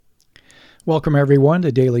Welcome, everyone,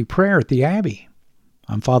 to Daily Prayer at the Abbey.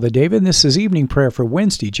 I'm Father David, and this is evening prayer for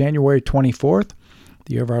Wednesday, January 24th,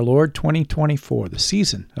 the year of our Lord 2024, the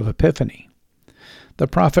season of Epiphany. The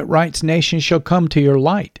prophet writes, "Nations shall come to your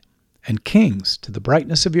light, and kings to the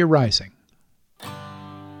brightness of your rising."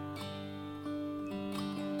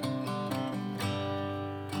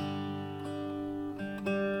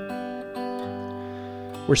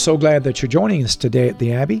 We're so glad that you're joining us today at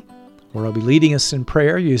the Abbey, where I'll be leading us in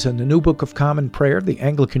prayer using the New Book of Common Prayer of the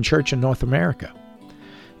Anglican Church in North America.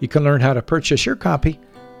 You can learn how to purchase your copy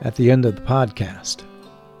at the end of the podcast.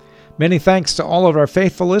 Many thanks to all of our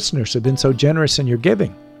faithful listeners who have been so generous in your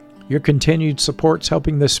giving. Your continued support's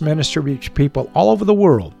helping this ministry reach people all over the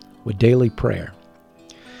world with daily prayer.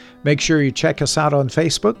 Make sure you check us out on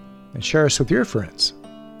Facebook and share us with your friends.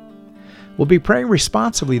 We'll be praying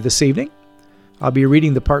responsively this evening. I'll be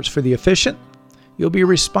reading the parts for the officiant. You'll be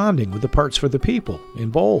responding with the parts for the people in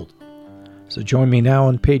bold. So join me now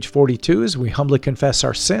on page 42 as we humbly confess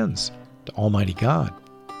our sins to Almighty God.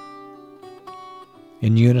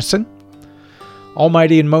 In unison,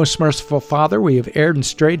 Almighty and most merciful Father, we have erred and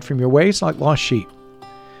strayed from your ways like lost sheep.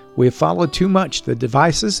 We have followed too much the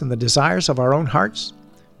devices and the desires of our own hearts.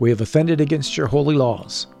 We have offended against your holy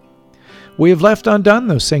laws. We have left undone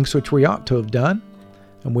those things which we ought to have done,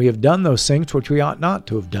 and we have done those things which we ought not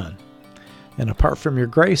to have done. And apart from your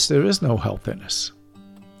grace, there is no help in us.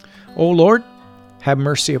 O Lord, have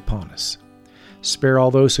mercy upon us. Spare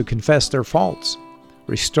all those who confess their faults.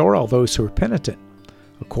 Restore all those who are penitent,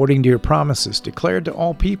 according to your promises declared to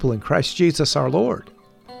all people in Christ Jesus our Lord.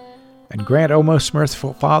 And grant, O most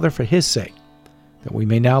merciful Father, for his sake, that we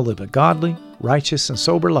may now live a godly, righteous, and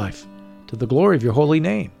sober life, to the glory of your holy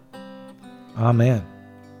name. Amen.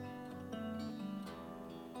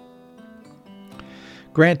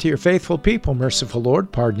 Grant to your faithful people, merciful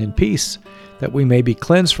Lord, pardon and peace, that we may be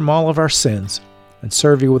cleansed from all of our sins and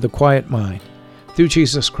serve you with a quiet mind, through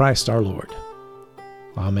Jesus Christ our Lord.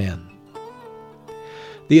 Amen.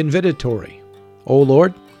 The invitatory. O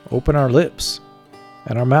Lord, open our lips,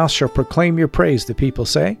 and our mouth shall proclaim your praise, the people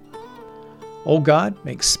say. O God,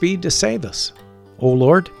 make speed to save us. O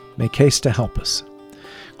Lord, make haste to help us.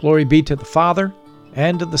 Glory be to the Father,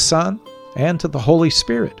 and to the Son, and to the Holy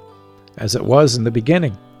Spirit, as it was in the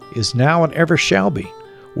beginning, is now, and ever shall be,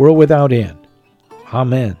 world without end.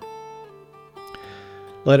 Amen.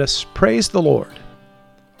 Let us praise the Lord.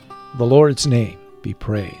 The Lord's name be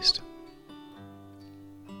praised.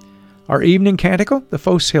 Our evening canticle, the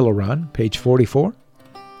Phos Hilaron, page 44.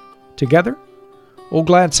 Together, O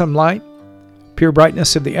gladsome light, pure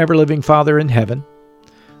brightness of the ever-living Father in heaven,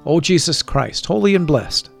 O Jesus Christ, holy and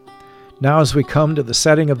blessed, now as we come to the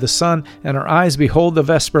setting of the sun and our eyes behold the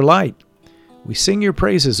vesper light, we sing your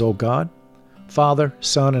praises, O God, Father,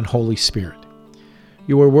 Son, and Holy Spirit.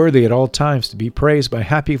 You are worthy at all times to be praised by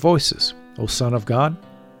happy voices, O Son of God,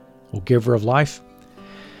 O Giver of life,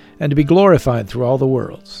 and to be glorified through all the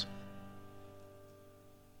worlds.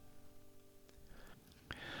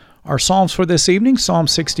 Our Psalms for this evening, Psalm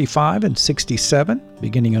 65 and 67,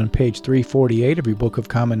 beginning on page 348 of your Book of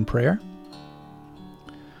Common Prayer.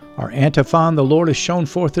 Our antiphon, the Lord has shown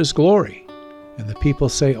forth his glory, and the people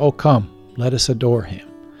say, O come, let us adore him.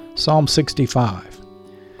 Psalm 65.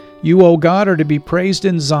 You, O God, are to be praised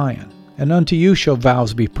in Zion, and unto you shall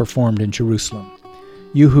vows be performed in Jerusalem.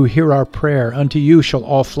 You who hear our prayer, unto you shall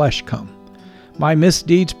all flesh come. My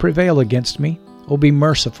misdeeds prevail against me. O be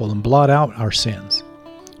merciful and blot out our sins.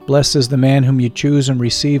 Blessed is the man whom you choose and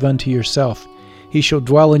receive unto yourself. He shall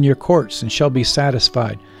dwell in your courts and shall be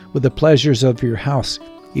satisfied with the pleasures of your house,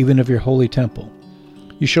 even of your holy temple.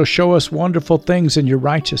 You shall show us wonderful things in your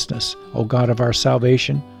righteousness, O God of our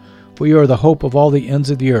salvation, for you are the hope of all the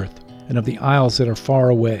ends of the earth and of the isles that are far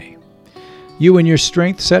away. You in your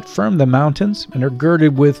strength set firm the mountains and are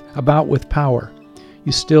girded about with power.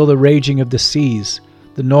 You still the raging of the seas,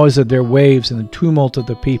 the noise of their waves and the tumult of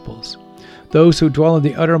the peoples. Those who dwell in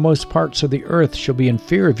the uttermost parts of the earth shall be in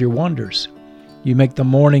fear of your wonders. You make the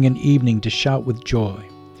morning and evening to shout with joy.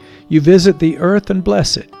 You visit the earth and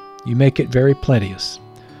bless it. You make it very plenteous.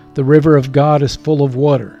 The river of God is full of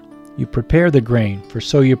water. You prepare the grain, for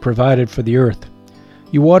so you provided for the earth.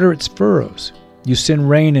 You water its furrows. You send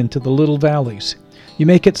rain into the little valleys. You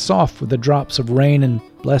make it soft with the drops of rain and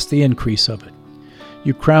bless the increase of it.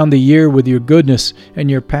 You crown the year with your goodness,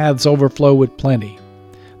 and your paths overflow with plenty.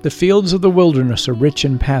 The fields of the wilderness are rich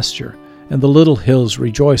in pasture, and the little hills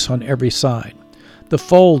rejoice on every side. The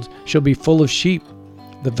fold shall be full of sheep.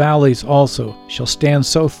 The valleys also shall stand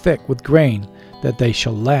so thick with grain that they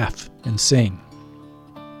shall laugh and sing.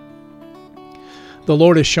 The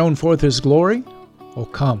Lord has shown forth his glory. O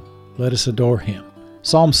come, let us adore him.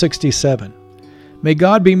 Psalm 67. May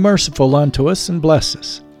God be merciful unto us and bless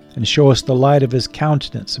us, and show us the light of his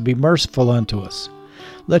countenance, and be merciful unto us.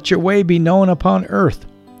 Let your way be known upon earth,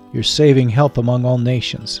 your saving help among all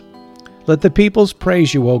nations. Let the peoples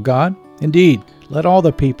praise you, O God. Indeed, let all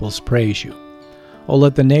the peoples praise you. O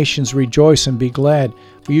let the nations rejoice and be glad,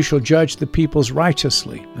 for you shall judge the peoples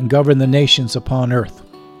righteously, and govern the nations upon earth.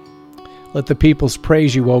 Let the peoples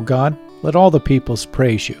praise you, O God. Let all the peoples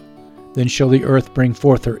praise you. Then shall the earth bring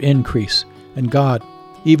forth her increase, and God,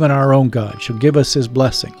 even our own God, shall give us his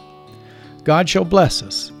blessing. God shall bless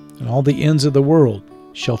us, and all the ends of the world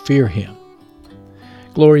shall fear him.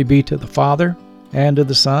 Glory be to the Father, and to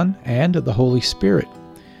the Son, and to the Holy Spirit,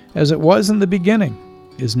 as it was in the beginning,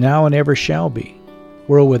 is now, and ever shall be,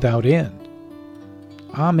 world without end.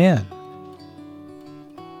 Amen.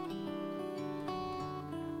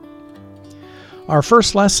 Our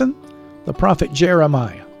first lesson, the prophet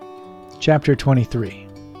Jeremiah, chapter 23.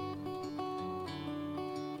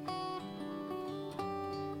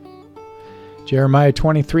 Jeremiah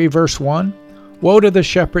 23, verse 1. Woe to the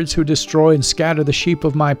shepherds who destroy and scatter the sheep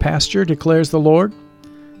of my pasture, declares the Lord.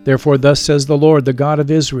 Therefore thus says the Lord, the God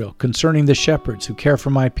of Israel, concerning the shepherds who care for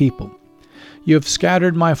my people. You have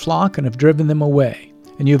scattered my flock and have driven them away,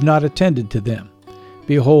 and you have not attended to them.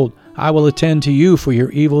 Behold, I will attend to you for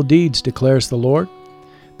your evil deeds, declares the Lord.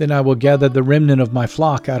 Then I will gather the remnant of my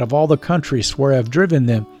flock out of all the countries where I have driven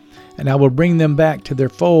them, and I will bring them back to their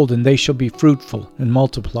fold, and they shall be fruitful and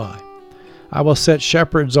multiply. I will set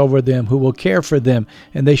shepherds over them who will care for them,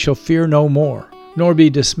 and they shall fear no more, nor be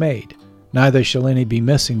dismayed. Neither shall any be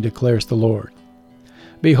missing, declares the Lord.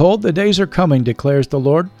 Behold, the days are coming, declares the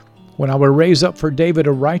Lord, when I will raise up for David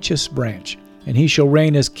a righteous branch, and he shall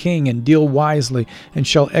reign as king and deal wisely, and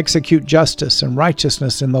shall execute justice and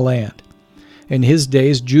righteousness in the land. In his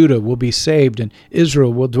days Judah will be saved, and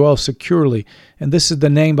Israel will dwell securely, and this is the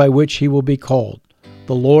name by which he will be called.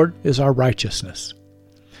 The Lord is our righteousness.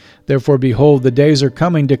 Therefore, behold, the days are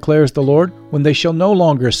coming, declares the Lord, when they shall no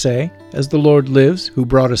longer say, As the Lord lives, who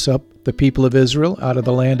brought us up, the people of Israel, out of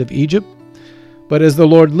the land of Egypt, but as the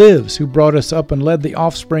Lord lives, who brought us up and led the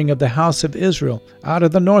offspring of the house of Israel out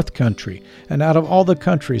of the north country, and out of all the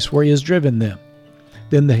countries where he has driven them.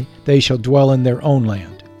 Then they shall dwell in their own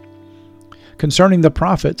land. Concerning the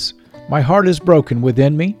prophets, my heart is broken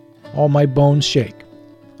within me, all my bones shake.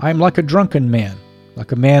 I am like a drunken man,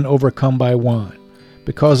 like a man overcome by wine,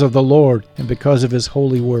 because of the Lord and because of his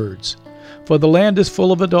holy words. For the land is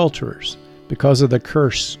full of adulterers, because of the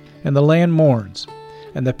curse, and the land mourns,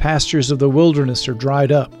 and the pastures of the wilderness are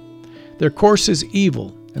dried up. Their course is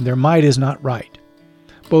evil, and their might is not right.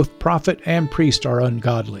 Both prophet and priest are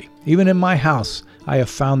ungodly. Even in my house I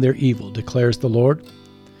have found their evil, declares the Lord.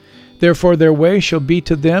 Therefore their way shall be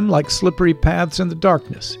to them like slippery paths in the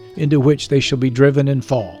darkness, into which they shall be driven and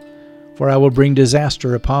fall. For I will bring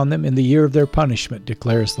disaster upon them in the year of their punishment,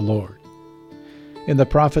 declares the Lord. In the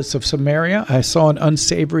prophets of Samaria I saw an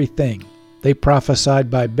unsavory thing. They prophesied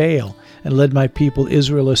by Baal, and led my people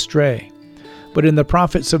Israel astray. But in the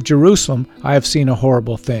prophets of Jerusalem I have seen a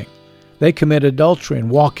horrible thing. They commit adultery and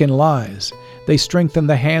walk in lies. They strengthen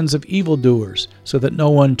the hands of evildoers, so that no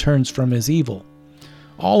one turns from his evil.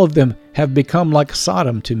 All of them have become like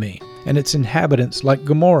Sodom to me, and its inhabitants like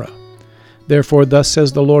Gomorrah. Therefore thus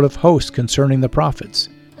says the Lord of hosts concerning the prophets,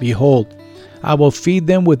 Behold, I will feed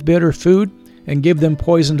them with bitter food, and give them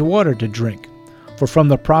poisoned water to drink. For from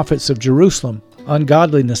the prophets of Jerusalem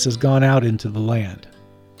ungodliness has gone out into the land.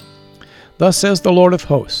 Thus says the Lord of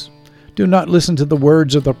hosts, Do not listen to the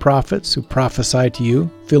words of the prophets who prophesy to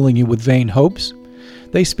you, filling you with vain hopes.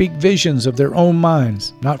 They speak visions of their own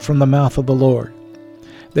minds, not from the mouth of the Lord.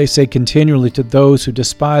 They say continually to those who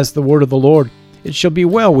despise the word of the Lord, It shall be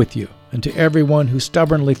well with you. And to everyone who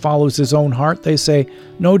stubbornly follows his own heart, they say,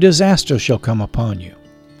 No disaster shall come upon you.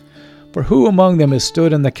 For who among them has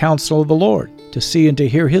stood in the counsel of the Lord, to see and to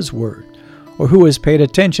hear his word? Or who has paid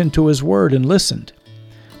attention to his word and listened?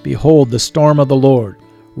 Behold, the storm of the Lord,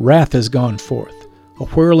 wrath has gone forth, a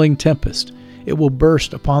whirling tempest. It will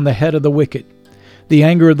burst upon the head of the wicked. The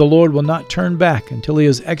anger of the Lord will not turn back until he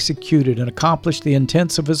has executed and accomplished the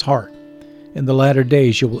intents of his heart. In the latter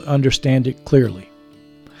days you will understand it clearly.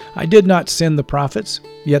 I did not send the prophets,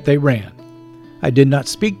 yet they ran. I did not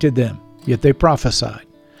speak to them, yet they prophesied.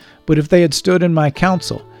 But if they had stood in my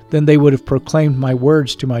counsel, then they would have proclaimed my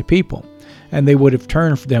words to my people, and they would have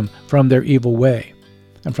turned them from their evil way,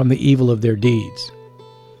 and from the evil of their deeds.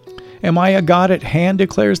 Am I a God at hand,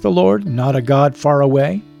 declares the Lord, not a God far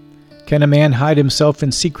away? Can a man hide himself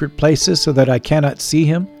in secret places so that I cannot see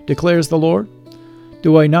him, declares the Lord?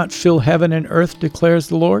 Do I not fill heaven and earth, declares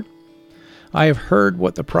the Lord? I have heard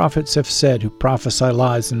what the prophets have said who prophesy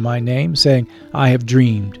lies in my name, saying, I have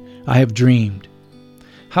dreamed, I have dreamed.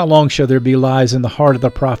 How long shall there be lies in the heart of the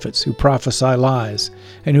prophets who prophesy lies,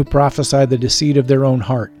 and who prophesy the deceit of their own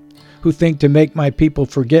heart, who think to make my people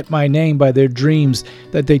forget my name by their dreams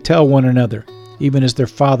that they tell one another, even as their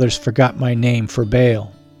fathers forgot my name for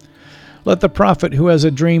Baal? Let the prophet who has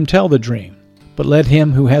a dream tell the dream, but let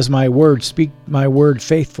him who has my word speak my word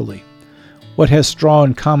faithfully. What has straw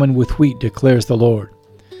in common with wheat, declares the Lord?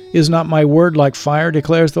 Is not my word like fire,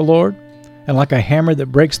 declares the Lord, and like a hammer that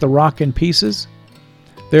breaks the rock in pieces?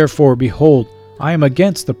 Therefore, behold, I am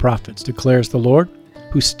against the prophets, declares the Lord,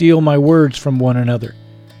 who steal my words from one another.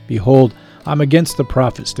 Behold, I am against the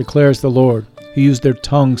prophets, declares the Lord, who use their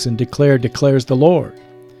tongues and declares the Lord.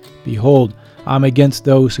 Behold, I am against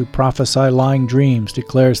those who prophesy lying dreams,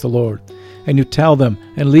 declares the Lord, and who tell them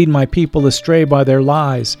and lead my people astray by their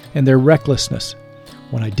lies and their recklessness,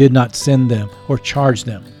 when I did not send them or charge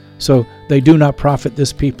them. So they do not profit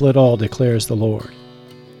this people at all, declares the Lord.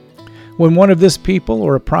 When one of this people,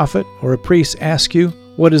 or a prophet, or a priest asks you,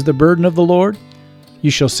 what is the burden of the Lord?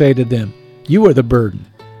 You shall say to them, you are the burden,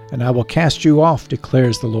 and I will cast you off,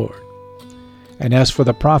 declares the Lord. And as for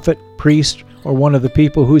the prophet, priest, or one of the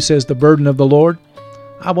people who says the burden of the Lord,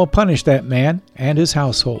 I will punish that man and his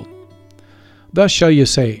household. Thus shall you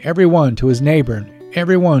say, every one to his neighbor, and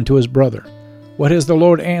every one to his brother, what has the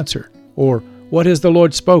Lord answered? Or what has the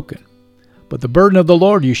Lord spoken? But the burden of the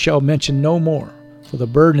Lord you shall mention no more. For the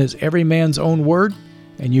burden is every man's own word,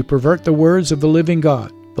 and you pervert the words of the living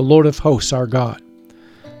God, the Lord of hosts our God.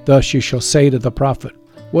 Thus you shall say to the prophet,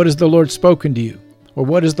 what has the Lord spoken to you? Or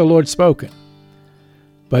what has the Lord spoken?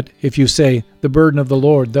 But if you say, the burden of the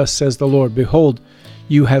Lord, thus says the Lord, behold,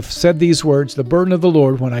 you have said these words, the burden of the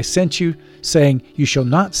Lord, when I sent you, saying, you shall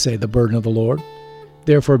not say the burden of the Lord.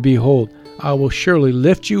 Therefore, behold, I will surely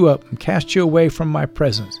lift you up and cast you away from my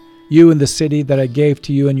presence, you and the city that I gave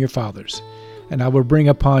to you and your fathers. And I will bring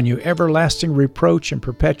upon you everlasting reproach and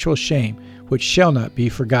perpetual shame, which shall not be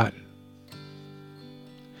forgotten.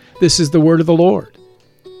 This is the word of the Lord.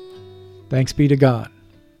 Thanks be to God.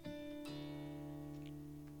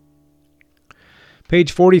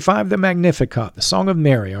 Page 45, the Magnificat, the Song of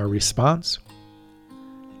Mary, our response.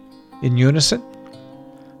 In unison,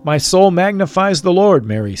 my soul magnifies the Lord,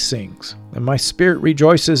 Mary sings, and my spirit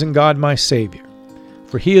rejoices in God my Savior.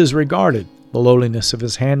 For he has regarded the lowliness of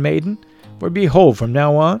his handmaiden. For behold, from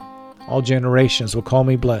now on, all generations will call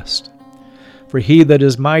me blessed. For he that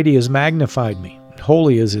is mighty has magnified me, and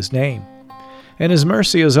holy is his name. And his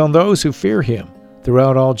mercy is on those who fear him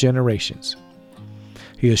throughout all generations.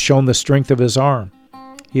 He has shown the strength of his arm.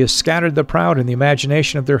 He has scattered the proud in the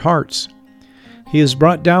imagination of their hearts. He has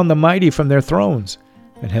brought down the mighty from their thrones,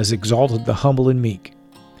 and has exalted the humble and meek.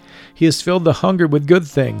 He has filled the hungry with good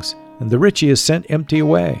things, and the rich he has sent empty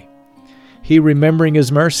away. He, remembering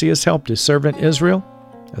his mercy, has helped his servant Israel,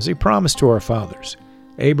 as he promised to our fathers,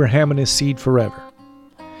 Abraham and his seed forever.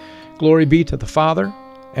 Glory be to the Father,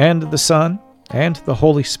 and to the Son, and to the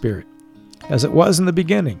Holy Spirit, as it was in the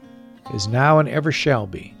beginning, is now, and ever shall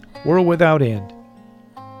be, world without end.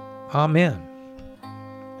 Amen.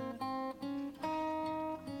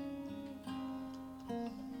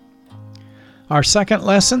 Our second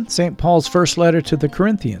lesson, St. Paul's first letter to the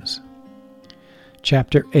Corinthians,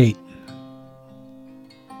 chapter 8.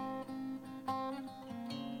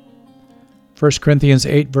 1 Corinthians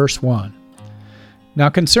 8, verse 1. Now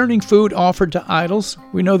concerning food offered to idols,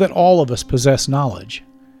 we know that all of us possess knowledge.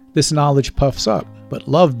 This knowledge puffs up, but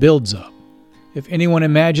love builds up. If anyone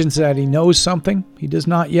imagines that he knows something, he does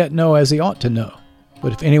not yet know as he ought to know.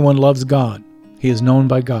 But if anyone loves God, he is known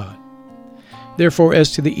by God. Therefore,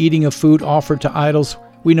 as to the eating of food offered to idols,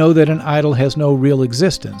 we know that an idol has no real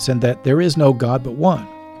existence, and that there is no God but one.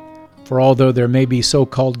 For although there may be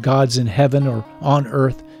so-called gods in heaven or on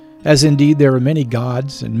earth, as indeed there are many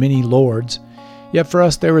gods and many lords, yet for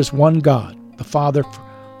us there is one God, the Father,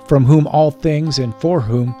 from whom all things and for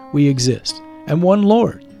whom we exist, and one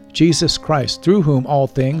Lord, Jesus Christ, through whom all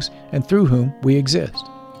things and through whom we exist.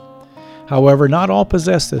 However, not all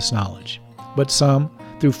possess this knowledge, but some,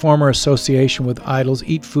 through former association with idols,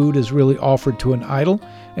 eat food as really offered to an idol,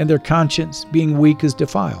 and their conscience, being weak, is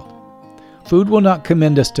defiled. Food will not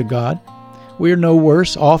commend us to God. We are no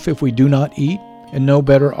worse off if we do not eat, and no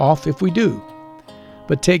better off if we do.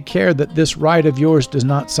 But take care that this right of yours does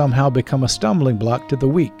not somehow become a stumbling block to the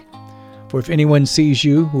weak. For if anyone sees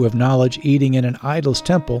you, who have knowledge, eating in an idol's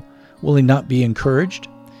temple, will he not be encouraged,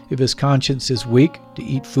 if his conscience is weak, to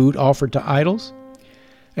eat food offered to idols?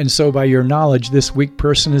 And so by your knowledge this weak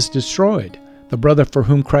person is destroyed, the brother for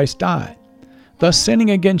whom Christ died. Thus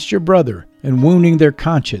sinning against your brother, and wounding their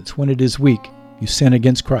conscience when it is weak, you sin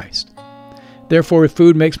against Christ. Therefore, if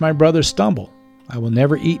food makes my brother stumble, I will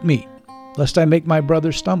never eat meat, lest I make my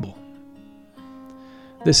brother stumble.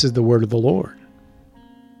 This is the word of the Lord.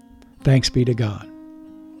 Thanks be to God.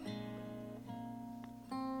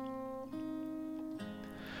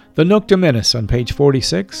 The Nunc Dimittis on page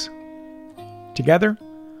 46. Together,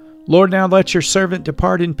 Lord, now let your servant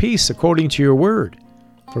depart in peace according to your word.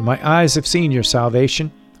 For my eyes have seen your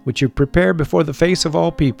salvation, which you prepared before the face of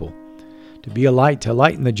all people, to be a light to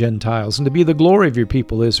lighten the Gentiles, and to be the glory of your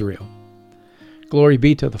people Israel. Glory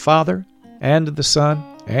be to the Father, and to the Son,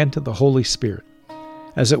 and to the Holy Spirit,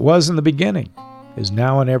 as it was in the beginning, is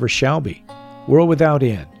now, and ever shall be, world without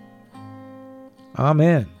end.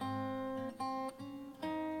 Amen.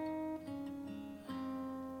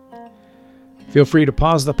 Feel free to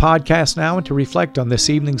pause the podcast now and to reflect on this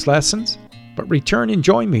evening's lessons, but return and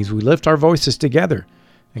join me as we lift our voices together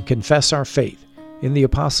and confess our faith in the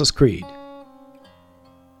Apostles' Creed.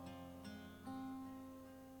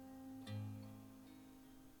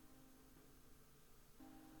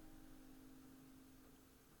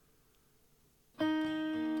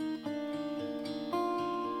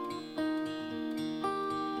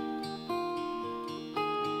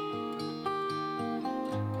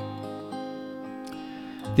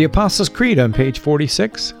 The Apostles' Creed on page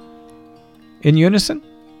 46. In unison,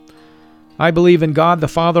 I believe in God the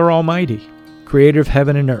Father Almighty, creator of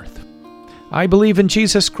heaven and earth. I believe in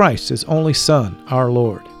Jesus Christ, his only Son, our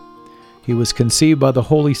Lord. He was conceived by the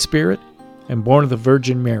Holy Spirit and born of the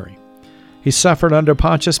Virgin Mary. He suffered under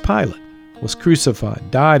Pontius Pilate, was crucified,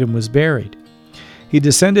 died, and was buried. He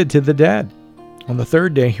descended to the dead. On the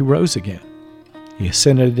third day he rose again. He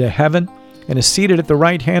ascended into heaven and is seated at the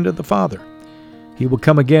right hand of the Father. He will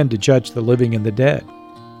come again to judge the living and the dead.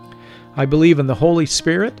 I believe in the Holy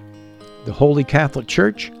Spirit, the Holy Catholic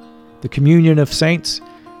Church, the communion of saints,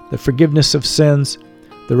 the forgiveness of sins,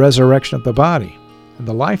 the resurrection of the body, and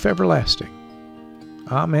the life everlasting.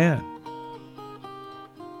 Amen.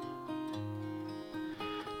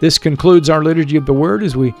 This concludes our Liturgy of the Word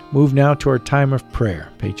as we move now to our time of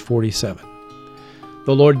prayer, page 47.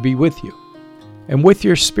 The Lord be with you, and with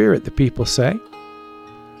your spirit, the people say.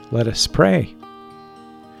 Let us pray.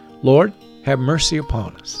 Lord, have mercy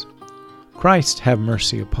upon us. Christ, have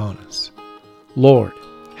mercy upon us. Lord,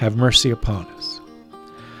 have mercy upon us.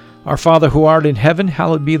 Our Father who art in heaven,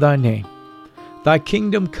 hallowed be thy name. Thy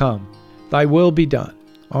kingdom come, thy will be done,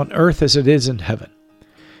 on earth as it is in heaven.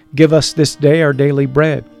 Give us this day our daily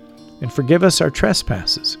bread, and forgive us our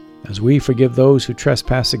trespasses, as we forgive those who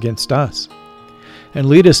trespass against us. And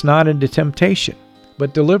lead us not into temptation,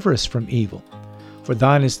 but deliver us from evil. For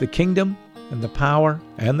thine is the kingdom, and the power,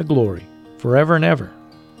 and the glory, forever and ever.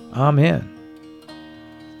 Amen.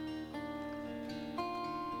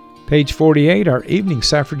 Page 48, our evening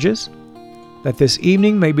suffrages. That this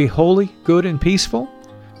evening may be holy, good, and peaceful,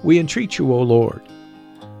 we entreat you, O Lord.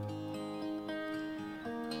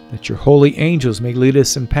 That your holy angels may lead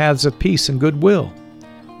us in paths of peace and goodwill,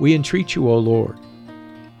 we entreat you, O Lord.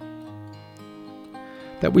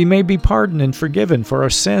 That we may be pardoned and forgiven for our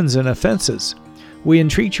sins and offenses, we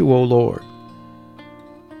entreat you, O Lord.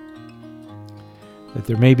 That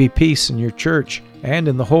there may be peace in your church and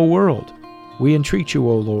in the whole world, we entreat you,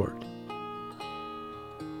 O Lord.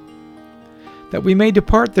 That we may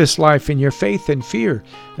depart this life in your faith and fear,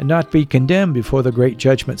 and not be condemned before the great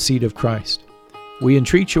judgment seat of Christ, we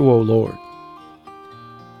entreat you, O Lord.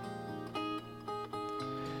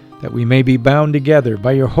 That we may be bound together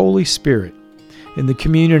by your Holy Spirit in the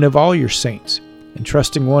communion of all your saints,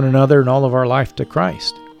 entrusting one another and all of our life to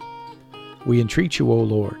Christ, we entreat you, O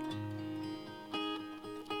Lord.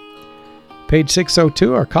 Page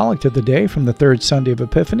 602, our collect of the day from the third Sunday of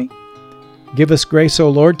Epiphany. Give us grace, O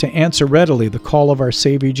Lord, to answer readily the call of our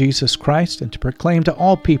Savior Jesus Christ, and to proclaim to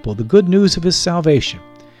all people the good news of his salvation,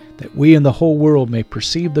 that we and the whole world may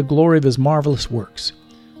perceive the glory of his marvelous works,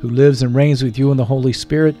 who lives and reigns with you in the Holy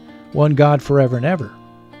Spirit, one God forever and ever.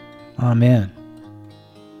 Amen.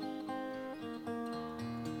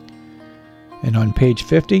 And on page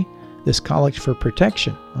 50, this collect for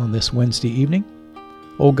protection on this Wednesday evening.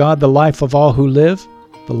 O God, the life of all who live,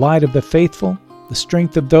 the light of the faithful, the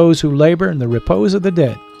strength of those who labor, and the repose of the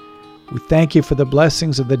dead, we thank you for the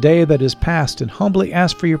blessings of the day that is past, and humbly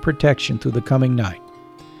ask for your protection through the coming night.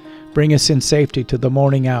 Bring us in safety to the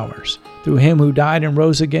morning hours, through him who died and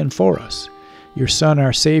rose again for us, your Son,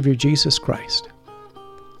 our Savior, Jesus Christ.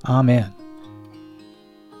 Amen.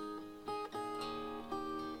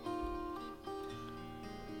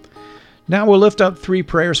 Now we'll lift up 3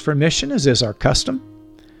 prayers for mission, as is our custom.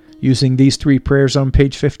 Using these 3 prayers on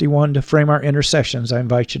page 51 to frame our intercessions, I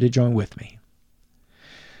invite you to join with me.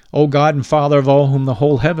 O God and Father of all whom the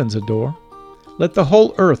whole heavens adore, let the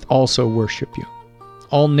whole earth also worship you.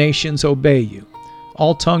 All nations obey you.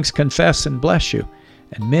 All tongues confess and bless you,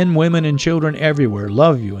 and men, women, and children everywhere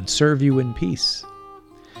love you and serve you in peace.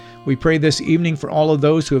 We pray this evening for all of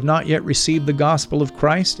those who have not yet received the gospel of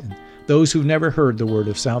Christ and those who've never heard the word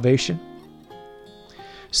of salvation.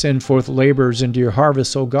 Send forth laborers into your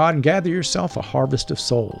harvest, O God, and gather yourself a harvest of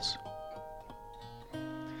souls.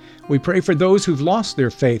 We pray for those who've lost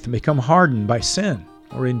their faith and become hardened by sin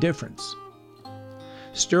or indifference.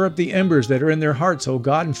 Stir up the embers that are in their hearts, O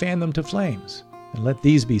God, and fan them to flames, and let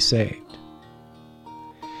these be saved.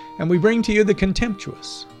 And we bring to you the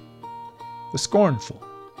contemptuous, the scornful,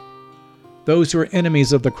 those who are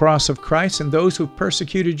enemies of the cross of Christ, and those who have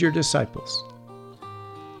persecuted your disciples.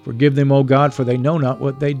 Forgive them, O God, for they know not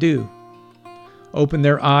what they do. Open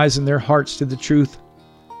their eyes and their hearts to the truth,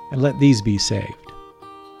 and let these be saved.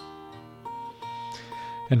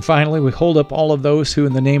 And finally, we hold up all of those who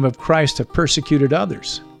in the name of Christ have persecuted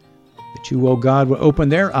others, that you, O God, will open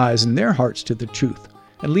their eyes and their hearts to the truth,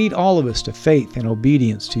 and lead all of us to faith and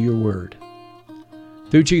obedience to your word.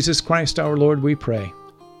 Through Jesus Christ our Lord we pray.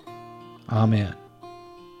 Amen.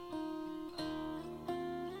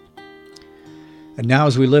 And now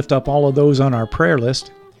as we lift up all of those on our prayer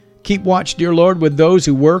list, keep watch, dear Lord, with those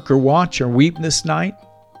who work or watch or weep this night,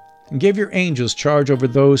 and give your angels charge over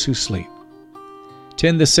those who sleep.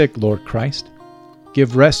 Tend the sick, Lord Christ.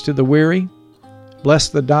 Give rest to the weary. Bless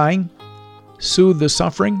the dying. Soothe the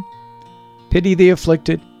suffering. Pity the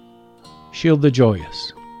afflicted. Shield the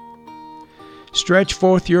joyous. Stretch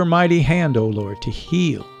forth your mighty hand, O Lord, to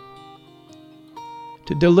heal,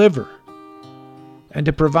 to deliver, and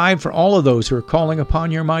to provide for all of those who are calling upon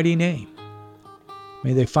your mighty name.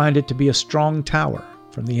 May they find it to be a strong tower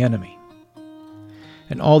from the enemy.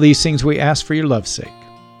 And all these things we ask for your love's sake.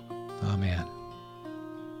 Amen.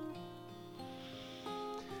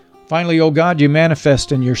 Finally, O God, you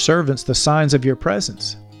manifest in your servants the signs of your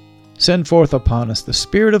presence. Send forth upon us the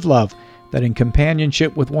spirit of love, that in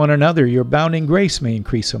companionship with one another your abounding grace may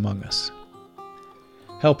increase among us.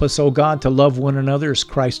 Help us, O God, to love one another as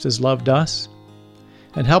Christ has loved us,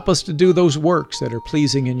 and help us to do those works that are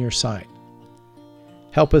pleasing in your sight.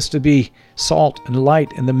 Help us to be salt and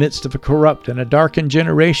light in the midst of a corrupt and a darkened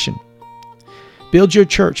generation. Build your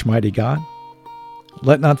church, mighty God.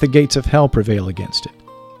 Let not the gates of hell prevail against it.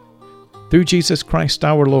 Through Jesus Christ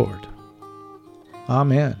our Lord.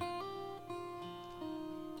 Amen.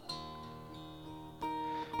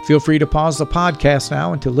 Feel free to pause the podcast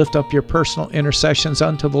now and to lift up your personal intercessions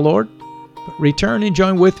unto the Lord. But return and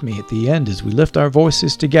join with me at the end as we lift our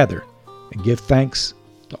voices together and give thanks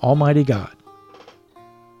to Almighty God.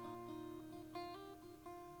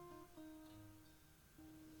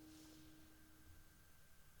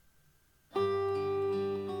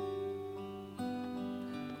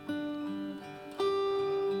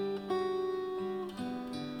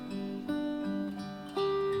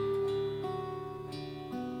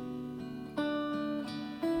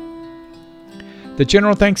 The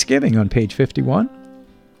General Thanksgiving on page 51.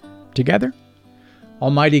 Together.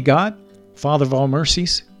 Almighty God, Father of all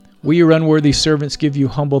mercies, we, your unworthy servants, give you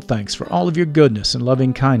humble thanks for all of your goodness and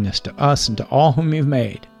loving kindness to us and to all whom you've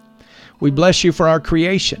made. We bless you for our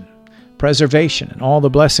creation, preservation, and all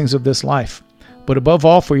the blessings of this life, but above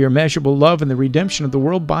all for your immeasurable love and the redemption of the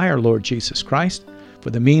world by our Lord Jesus Christ,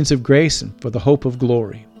 for the means of grace and for the hope of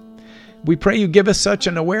glory. We pray you give us such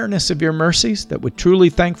an awareness of your mercies that with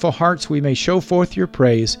truly thankful hearts we may show forth your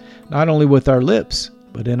praise, not only with our lips,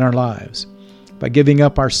 but in our lives, by giving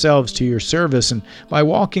up ourselves to your service and by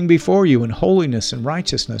walking before you in holiness and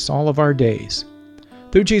righteousness all of our days.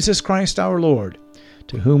 Through Jesus Christ our Lord,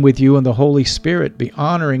 to whom with you and the Holy Spirit be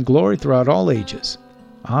honor and glory throughout all ages.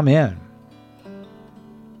 Amen.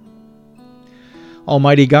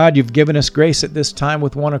 Almighty God, you've given us grace at this time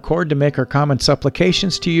with one accord to make our common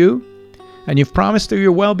supplications to you. And you've promised through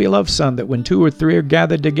your well-beloved Son that when 2 or 3 are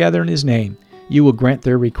gathered together in his name, you will grant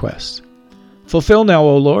their requests. Fulfill now,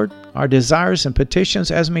 O Lord, our desires and petitions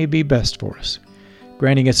as may be best for us,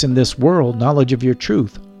 granting us in this world knowledge of your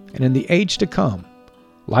truth, and in the age to come,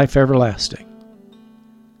 life everlasting.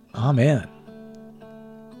 Amen.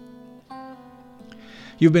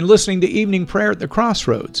 You've been listening to Evening Prayer at the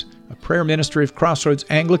Crossroads, a prayer ministry of Crossroads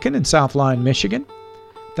Anglican in South Lyon, Michigan.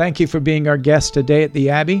 Thank you for being our guest today at the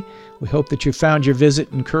Abbey. We hope that you found your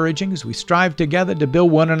visit encouraging as we strive together to build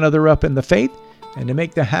one another up in the faith and to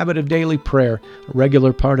make the habit of daily prayer a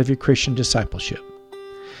regular part of your Christian discipleship.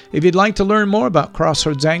 If you'd like to learn more about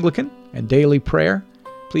Crossroads Anglican and daily prayer,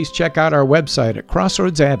 please check out our website at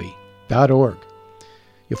crossroadsabbey.org.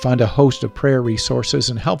 You'll find a host of prayer resources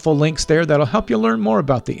and helpful links there that'll help you learn more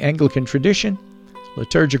about the Anglican tradition,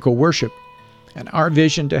 liturgical worship, and our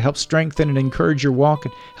vision to help strengthen and encourage your walk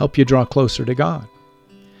and help you draw closer to God.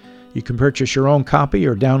 You can purchase your own copy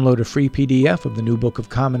or download a free PDF of the New Book of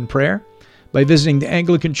Common Prayer by visiting the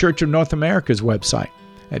Anglican Church of North America's website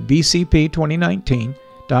at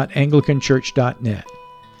bcp2019.anglicanchurch.net.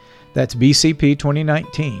 That's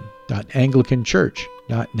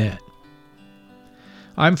bcp2019.anglicanchurch.net.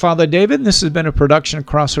 I'm Father David, and this has been a production of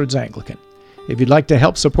Crossroads Anglican. If you'd like to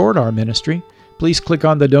help support our ministry, please click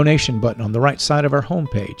on the donation button on the right side of our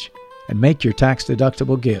homepage and make your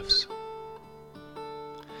tax-deductible gifts.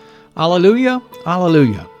 Alleluia,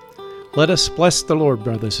 alleluia. Let us bless the Lord,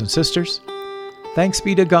 brothers and sisters. Thanks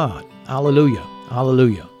be to God. Alleluia,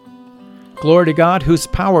 alleluia. Glory to God, whose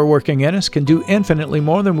power working in us can do infinitely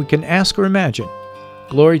more than we can ask or imagine.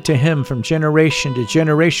 Glory to Him from generation to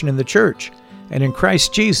generation in the Church and in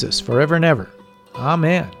Christ Jesus forever and ever.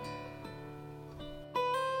 Amen.